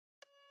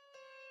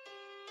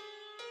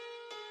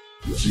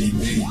Waltzing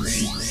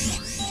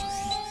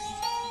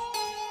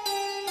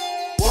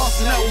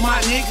up with my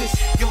niggas,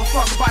 give a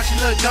fuck about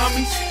you little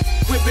dummies.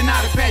 Whipping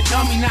out a fat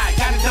dummy knot,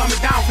 gotta dumb it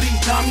down for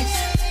these dummies.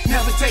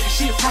 Never take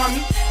shit from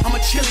me, I'm a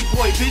chilly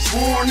boy, bitch,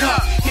 worn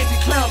up. Hit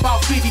the club about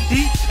 50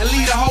 deep and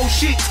leave the whole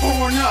shit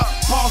torn up.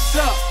 Boss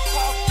up,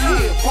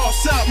 yeah,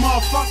 boss up,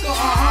 motherfucker,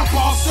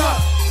 boss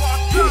up.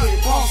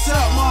 Yeah, boss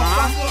up,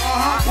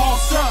 motherfucker,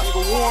 boss up.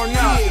 Worn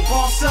up, yeah,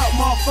 boss up,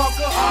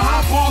 motherfucker,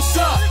 boss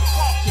up.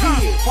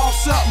 Yeah,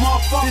 boss up,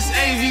 motherfucker. This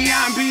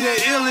Avion be the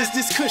illest.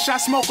 This kush I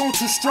smoke on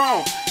too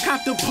strong.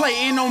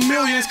 Contemplating on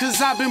millions,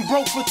 cause I've been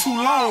broke for too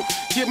long.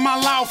 Get my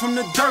loud from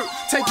the dirt.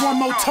 Take one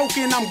more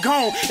token, I'm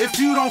gone. If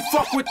you don't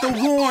fuck with the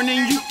Warren,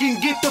 then you can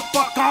get the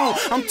fuck on.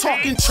 I'm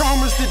talking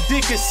Chalmers to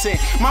Dickinson,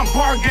 my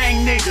bar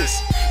gang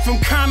niggas. From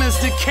Connors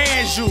to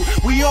Casual,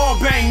 we all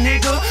bang,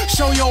 nigga.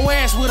 Show your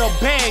ass with a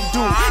bag,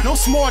 dude. No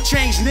small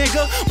change,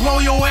 nigga. Blow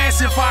your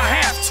ass if I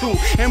have to.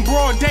 In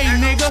broad day,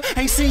 nigga.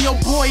 Ain't seen your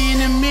boy in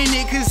a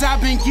minute, cause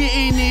I've been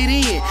getting it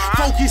in.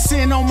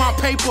 Focusing on my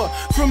paper,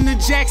 from the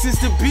Jacksons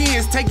to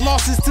Benz. Take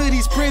losses to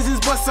these prisons,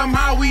 but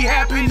somehow we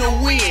happen to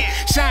win.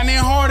 Shining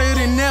harder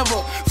than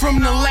ever, from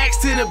the lax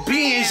to the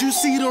Benz. You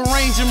see the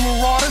Ranger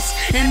Marauders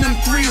and them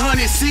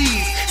 300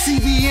 C's.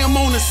 C.B.M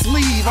on the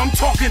sleeve, I'm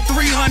talking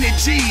 300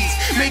 G's.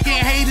 Making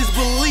haters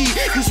believe,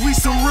 cause we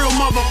some real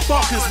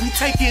motherfuckers. We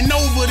taking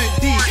over the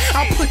D.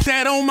 I put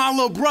that on my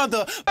little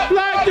brother.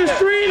 Lock the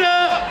street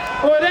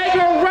up, or they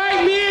gonna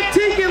write me a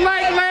ticket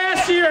like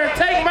last year and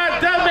take my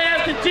dumb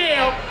ass to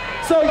jail.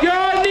 So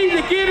y'all need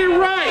to get it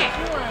right.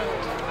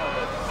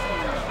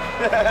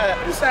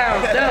 You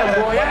sound dumb,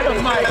 boy. I the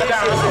mic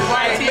down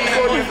right here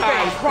for your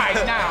face right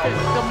now.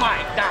 The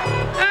mic down.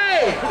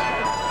 Hey,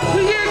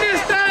 we get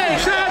this thing.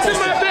 Shout out to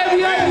my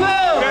baby on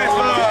love.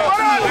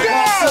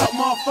 Boss up,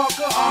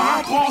 motherfucker.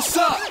 Boss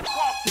up.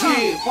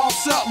 Yeah,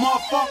 boss up,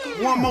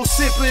 motherfucker. One more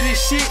sip of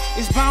this shit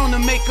is bound to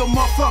make a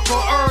motherfucker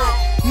earl.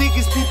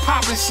 Niggas be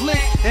popping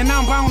slick, and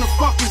I'm bound to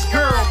fuck his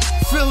girl.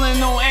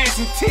 Feeling on ass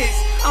and tits,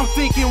 I'm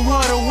thinking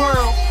what a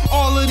world.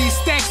 All of these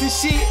stacks and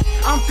shit,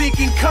 I'm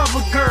thinking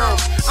cover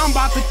girls. I'm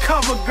about to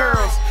cover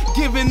girls,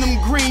 giving them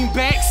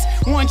greenbacks.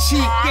 One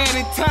cheek at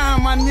a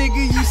time, my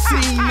nigga, you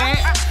seen that?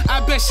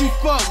 I bet she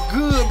fuck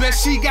good, bet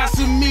she got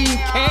some mean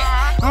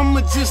cat.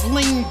 I'ma just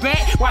lean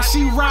back while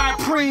she ride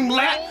preem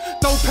lap.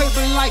 Throw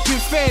paper like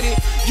confetti,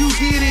 you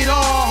did it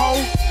all,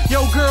 ho.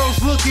 Yo girl's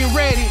looking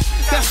ready,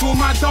 that's what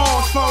my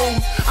dog's for.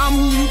 I'm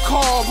who you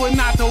call, but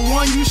not the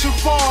one you should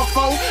fall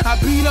for. I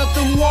beat up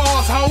them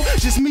walls, ho,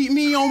 just meet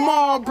me on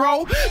Mall,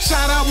 bro.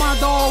 Shout out my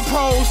dog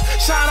pros,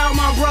 shout out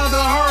my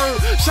brother Herb.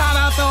 Shout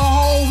out the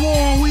whole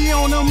Warren, we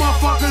on them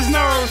motherfuckers'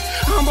 nerves.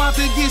 I'm about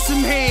to get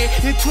some head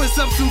and twist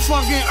up some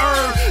fucking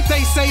herb.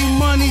 They say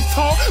money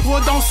talk,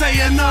 well don't say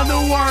another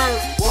word.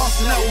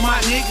 Waltzing up with my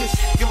niggas,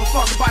 give a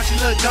fuck about you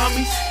little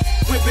dummies.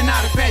 Whipping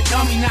out a fat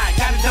dummy knot,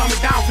 gotta dumb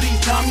it down for these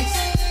dummies.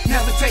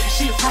 Never take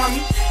shit from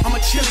me, I'm a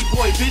chilly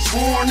boy, bitch,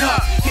 worn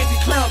up. Hit the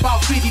club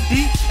about 50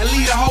 deep and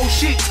leave the whole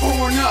shit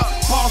torn up.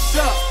 Boss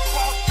up,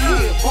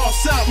 yeah,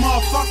 boss up,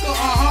 motherfucker,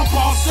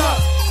 boss up.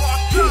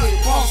 Yeah,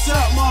 boss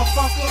up,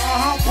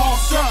 motherfucker,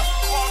 boss up.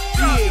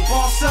 Yeah,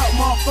 boss up,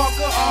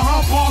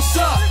 motherfucker, boss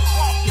up.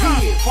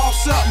 Yeah,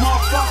 boss up,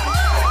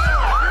 motherfucker.